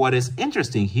 But what is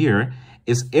interesting here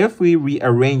is if we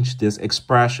rearrange this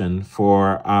expression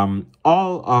for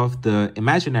all of the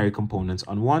imaginary components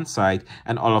on one side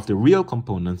and all of the real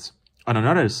components on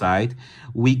another side,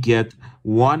 we get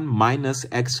 1 minus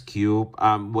x cubed,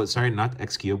 not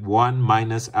x cubed, 1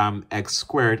 minus x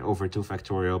squared over 2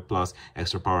 factorial plus x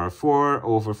to the power of 4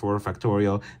 over 4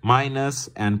 factorial minus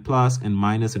and plus and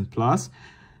minus and plus,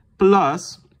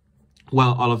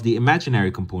 well, all of the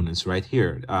imaginary components right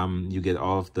here. You get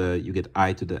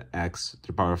I to the x to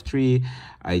the power of 3,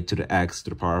 I to the x to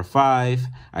the power of 5,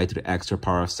 I to the x to the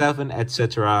power of 7,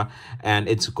 etc. And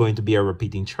it's going to be a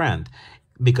repeating trend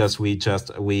because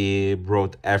we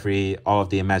wrote all of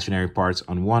the imaginary parts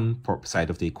on one side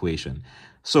of the equation.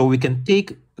 So we can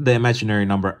take the imaginary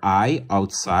number I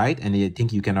outside, and I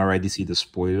think you can already see the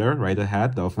spoiler right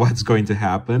ahead of what's going to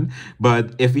happen.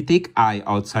 But if we take I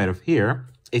outside of here,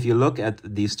 if you look at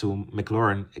these two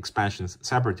Maclaurin expansions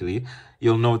separately,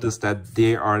 you'll notice that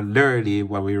they are literally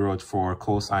what we wrote for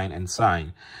cosine and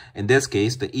sine. In this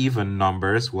case, the even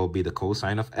numbers will be the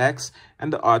cosine of x,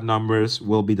 and the odd numbers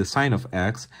will be the sine of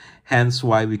x. Hence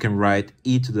why we can write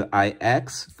e to the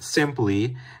ix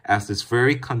simply as this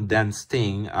very condensed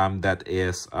thing that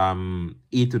is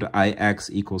e to the ix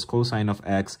equals cosine of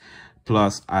x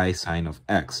plus I sine of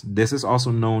x. This is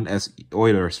also known as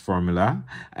Euler's formula,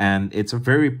 and it's a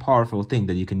very powerful thing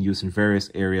that you can use in various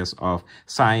areas of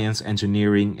science,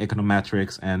 engineering,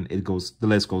 econometrics, and the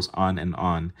list goes on and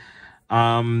on.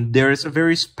 There is a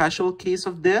very special case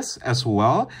of this as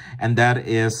well, and that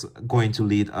is going to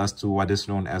lead us to what is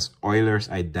known as Euler's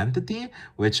identity,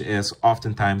 which is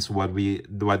oftentimes what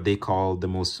they call the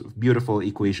most beautiful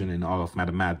equation in all of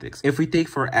mathematics. If we take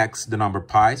for x the number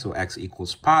pi, so x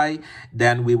equals pi,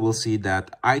 then we will see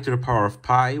that I to the power of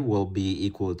pi will be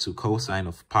equal to cosine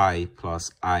of pi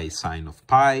plus I sine of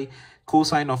pi.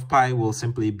 Cosine of pi will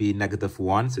simply be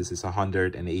 -1 since it's a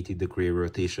 180-degree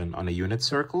rotation on a unit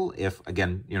circle. If,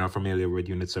 again, you're not familiar with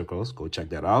unit circles, go check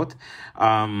that out.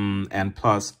 And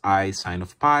plus I sine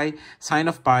of pi. Sine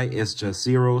of pi is just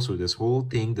 0, so this whole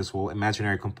thing, this whole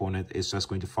imaginary component is just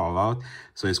going to fall out.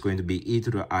 So it's going to be e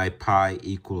to the I pi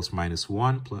equals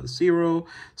 -1 plus 0.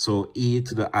 So e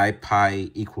to the I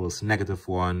pi equals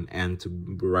 -1, and to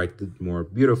write it more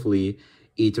beautifully,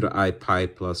 e to the I pi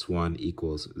plus 1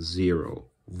 equals 0,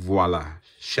 Voila,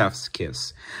 chef's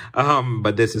kiss.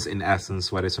 But this is in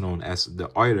essence what is known as the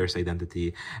Euler's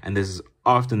identity, and this is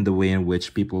often the way in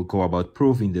which people go about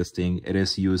proving this thing. It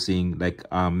is using like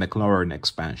Maclaurin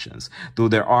expansions, though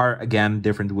there are again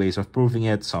different ways of proving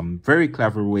it, some very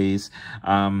clever ways.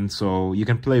 So you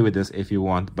can play with this if you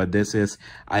want, but this is,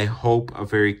 I hope, a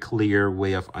very clear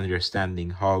way of understanding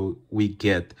how we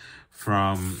get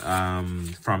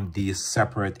from these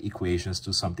separate equations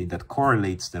to something that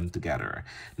correlates them together.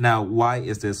 Now, why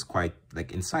is this quite like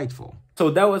insightful? So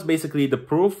that was basically the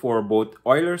proof for both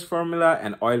Euler's formula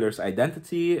and Euler's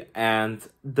identity. And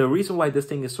the reason why this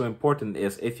thing is so important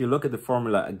is if you look at the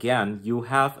formula again, you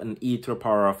have an e to the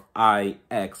power of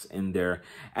ix in there,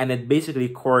 and it basically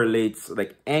correlates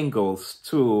like angles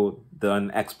to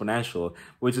an exponential,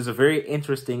 which is a very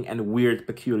interesting and weird,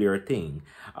 peculiar thing.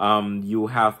 You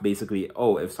have basically,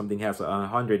 if something has a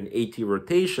 180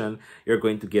 rotation, you're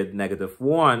going to get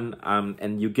 -1,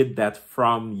 and you get that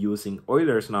from using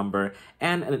Euler's number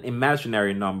and an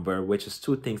imaginary number, which is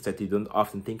two things that you don't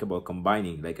often think about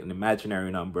combining, like an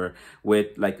imaginary number with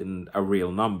like a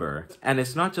real number. And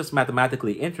it's not just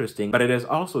mathematically interesting, but it is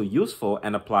also useful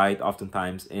and applied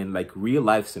oftentimes in like real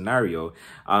life scenario.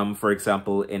 For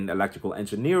example, in electrical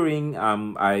engineering,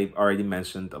 I already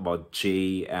mentioned about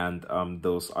J and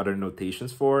those other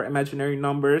notations for imaginary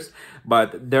numbers,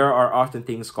 but there are often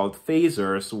things called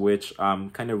phasors, which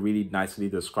kind of really nicely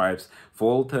describes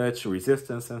voltage,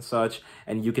 resistance, and such,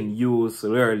 and you can use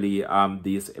literally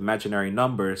these imaginary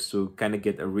numbers to kind of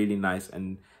get a really nice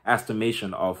and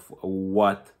estimation of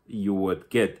what you would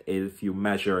get if you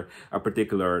measure a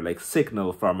particular like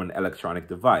signal from an electronic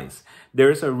device.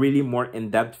 There's a really more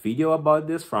in-depth video about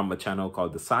this from a channel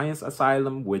called the Science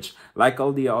Asylum, which like all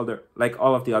of the other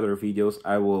videos,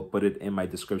 I will put it in my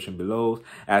description below,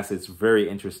 as it's very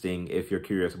interesting if you're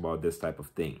curious about this type of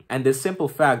thing. And this simple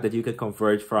fact that you can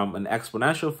convert from an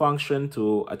exponential function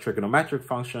to a trigonometric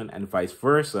function and vice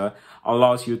versa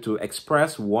allows you to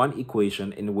express one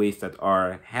equation in ways that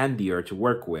are handier to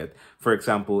work with. For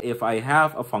example, if I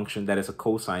have a function that is a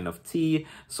cosine of t,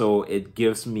 so it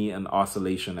gives me an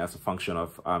oscillation as a function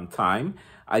of time,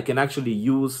 I can actually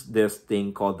use this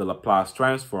thing called the Laplace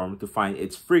transform to find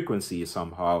its frequency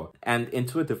somehow. And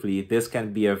intuitively, this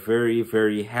can be a very,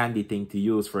 very handy thing to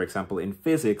use, for example, in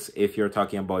physics, if you're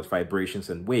talking about vibrations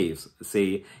and waves.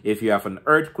 Say, if you have an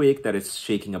earthquake that is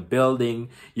shaking a building,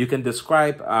 you can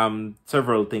describe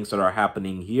several things that are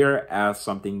happening here as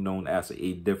something known as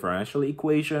a differential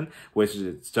equation, which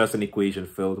is just an equation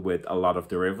filled with a lot of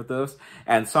derivatives.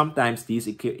 And sometimes these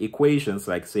equations,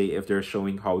 like say if they're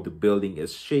showing how the building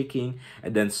is shaking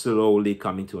and then slowly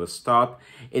coming to a stop,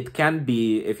 it can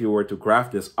be, if you were to graph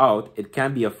this out, it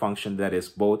can be a function that is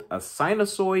both a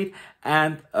sinusoid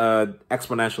and an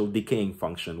exponential decaying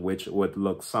function, which would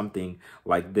look something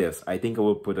like this. I think I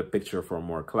will put a picture for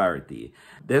more clarity.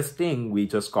 This thing we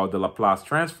just called the Laplace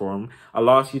transform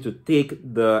allows you to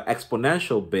take the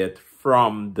exponential bit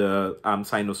from the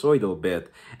sinusoidal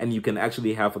bit, and you can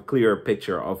actually have a clearer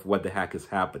picture of what the heck is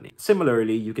happening.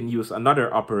 Similarly, you can use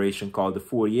another operation called the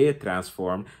Fourier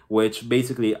transform, which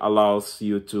basically allows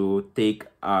you to take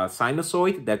a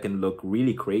sinusoid that can look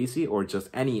really crazy or just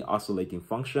any oscillating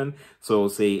function. So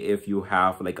say if you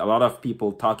have like a lot of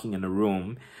people talking in a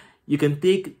room, you can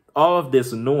take all of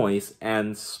this noise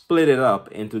and split it up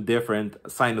into different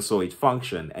sinusoid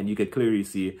function, and you can clearly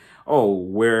see,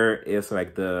 where is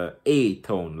like the A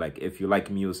tone, like if you like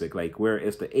music, like where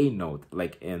is the A note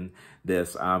like in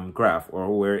this graph,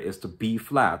 or where is the B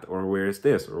flat, or where is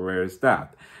this, or where is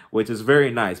that, which is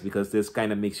very nice because this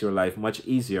kind of makes your life much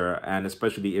easier, and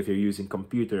especially if you're using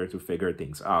computer to figure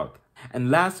things out.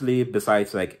 And lastly,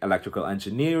 besides like electrical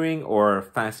engineering or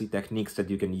fancy techniques that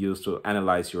you can use to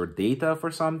analyze your data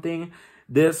for something,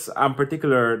 this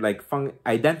particular like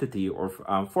identity or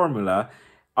formula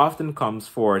often comes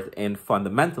forth in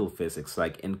fundamental physics,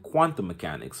 like in quantum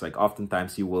mechanics. Like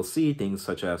oftentimes you will see things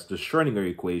such as the Schrödinger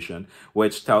equation,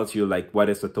 which tells you like what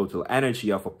is the total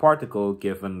energy of a particle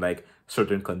given like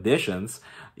certain conditions.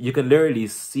 You can literally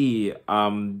see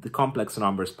the complex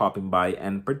numbers popping by,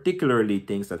 and particularly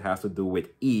things that has to do with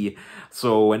E.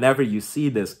 So whenever you see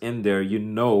this in there, you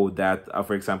know that,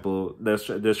 for example, the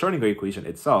Schrödinger equation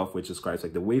itself, which describes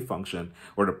like the wave function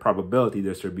or the probability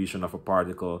distribution of a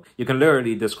particle, you can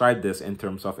literally describe this in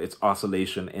terms of its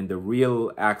oscillation in the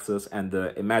real axis and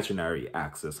the imaginary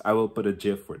axis. I will put a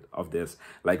GIF of this,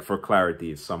 like for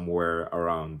clarity, somewhere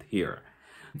around here.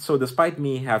 So despite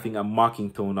me having a mocking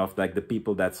tone of like the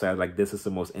people that said like this is the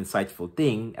most insightful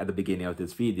thing at the beginning of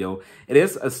this video, it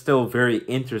is a still very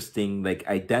interesting like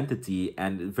identity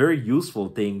and very useful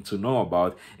thing to know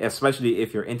about, especially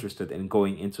if you're interested in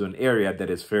going into an area that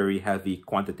is very heavy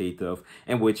quantitative,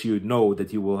 in which you know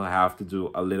that you will have to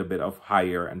do a little bit of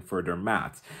higher and further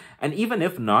maths. And even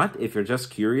if not, if you're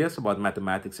just curious about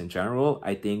mathematics in general,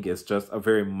 I think it's just a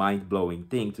very mind-blowing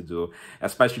thing to do,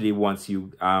 especially once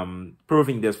you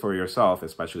proving this for yourself,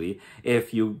 especially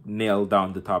if you nail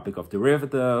down the topic of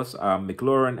derivatives,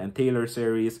 Maclaurin and Taylor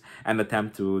series, and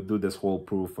attempt to do this whole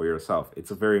proof for yourself.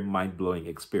 It's a very mind-blowing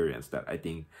experience that I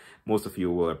think most of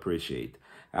you will appreciate.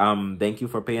 Thank you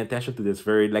for paying attention to this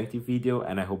very lengthy video,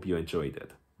 and I hope you enjoyed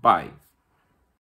it. Bye.